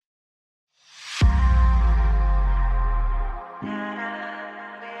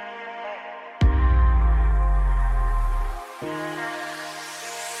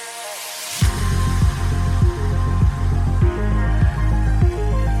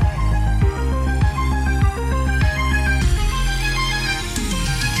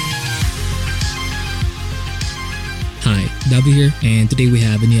Davi here, and today we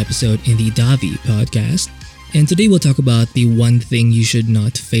have a new episode in the Davi podcast. And today we'll talk about the one thing you should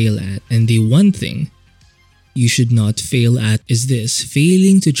not fail at. And the one thing you should not fail at is this: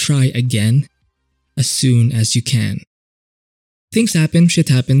 failing to try again as soon as you can. Things happen, shit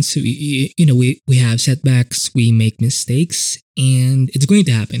happens. We have setbacks, we make mistakes, and it's going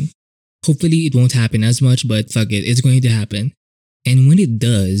to happen. Hopefully it won't happen as much, but fuck it, it's going to happen. And when it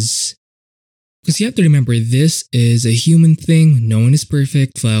does, because you have to remember, this is a human thing. No one is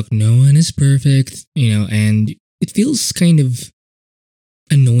perfect. Fuck, no one is perfect. And it feels kind of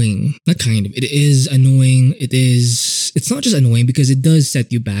annoying. Not kind of. It is annoying. It's not just annoying because it does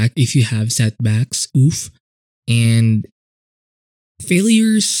set you back if you have setbacks. Oof. And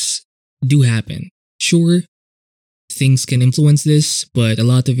failures do happen. Sure, things can influence this, but a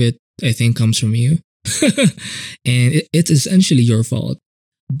lot of it, I think, comes from you. And it's essentially your fault.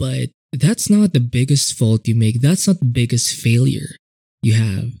 But that's not the biggest fault you make. That's not the biggest failure you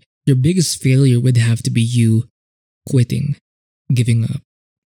have. Your biggest failure would have to be you quitting, giving up,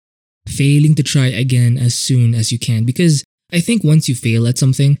 failing to try again as soon as you can. Because I think once you fail at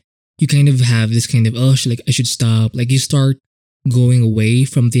something, you kind of have this kind of, I should stop. Like you start going away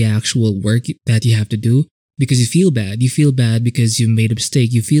from the actual work that you have to do because you feel bad. You feel bad because you made a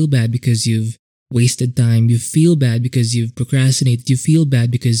mistake. You feel bad because you've wasted time. You feel bad because you've procrastinated. You feel bad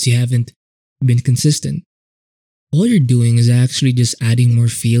because you haven't been consistent. All you're doing is actually just adding more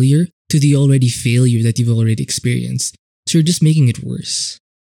failure to the already failure that you've already experienced. So you're just making it worse.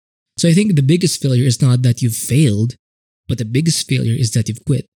 So I think the biggest failure is not that you've failed, but the biggest failure is that you've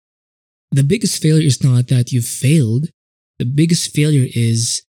quit. The biggest failure is not that you've failed. The biggest failure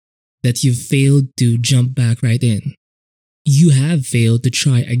is that you've failed to jump back right in. You have failed to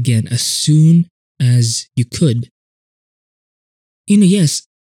try again as soon as you could. Yes,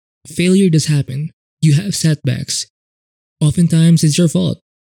 failure does happen. You have setbacks. Oftentimes, it's your fault.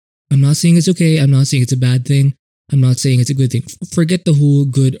 I'm not saying it's okay. I'm not saying it's a bad thing. I'm not saying it's a good thing. Forget the whole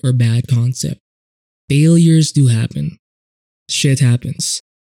good or bad concept. Failures do happen. Shit happens.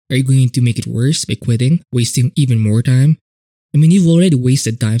 Are you going to make it worse by quitting, wasting even more time? You've already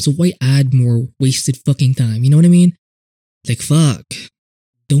wasted time, so why add more wasted fucking time? You know what I mean? Like, fuck.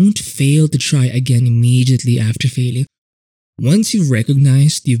 Don't fail to try again immediately after failing. Once you've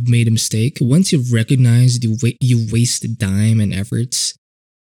recognized you've made a mistake, once you've recognized you've wasted time and efforts,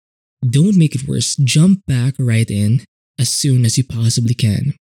 don't make it worse. Jump back right in as soon as you possibly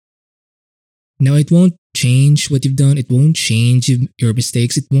can. Now, it won't change what you've done. It won't change your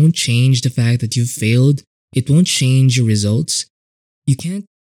mistakes. It won't change the fact that you've failed. It won't change your results. You can't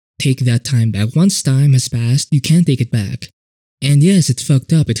take that time back. Once time has passed, you can't take it back. And yes, it's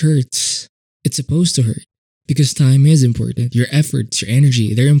fucked up. It hurts. It's supposed to hurt. Because time is important. Your efforts, your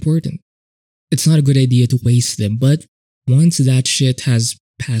energy, they're important. It's not a good idea to waste them. But once that shit has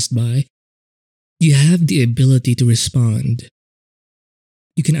passed by, you have the ability to respond.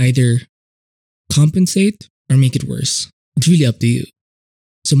 You can either compensate or make it worse. It's really up to you.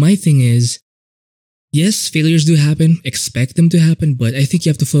 So my thing is, yes, failures do happen. Expect them to happen. But I think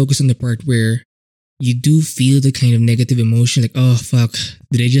you have to focus on the part where you do feel the kind of negative emotion, like, oh fuck,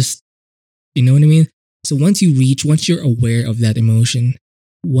 did I just, you know what I mean? So once you're aware of that emotion,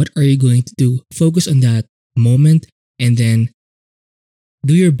 what are you going to do? Focus on that moment and then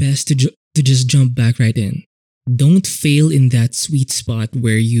do your best to just jump back right in. Don't fail in that sweet spot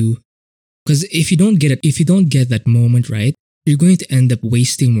because if you don't get that moment right, you're going to end up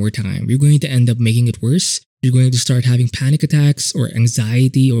wasting more time. You're going to end up making it worse. You're going to start having panic attacks or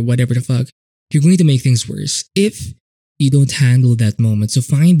anxiety or whatever the fuck. You're going to make things worse if you don't handle that moment. So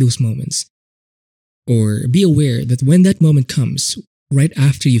find those moments. Or be aware that when that moment comes, right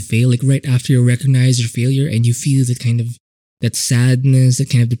after you fail, like right after you recognize your failure and you feel that sadness, that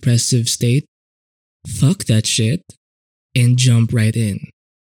kind of depressive state, fuck that shit and jump right in.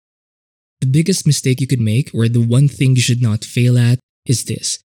 The biggest mistake you could make, or the one thing you should not fail at, is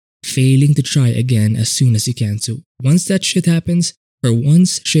this: failing to try again as soon as you can. So once shit happens,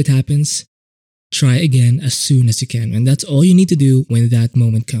 try again as soon as you can. And that's all you need to do when that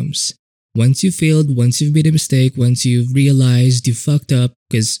moment comes. Once you've failed, once you've made a mistake, once you've realized you fucked up,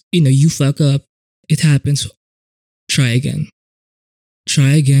 because, you fuck up, it happens, try again.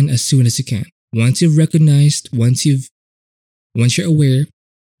 Try again as soon as you can. Once you've recognized, once you're aware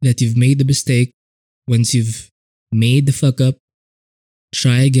that you've made the mistake, once you've made the fuck up,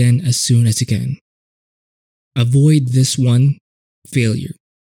 try again as soon as you can. Avoid this one failure.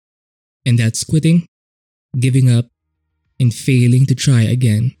 And that's quitting, giving up, and failing to try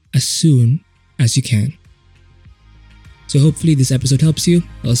again as soon as you can. So hopefully this episode helps you.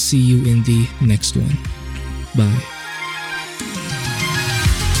 I'll see you in the next one. Bye.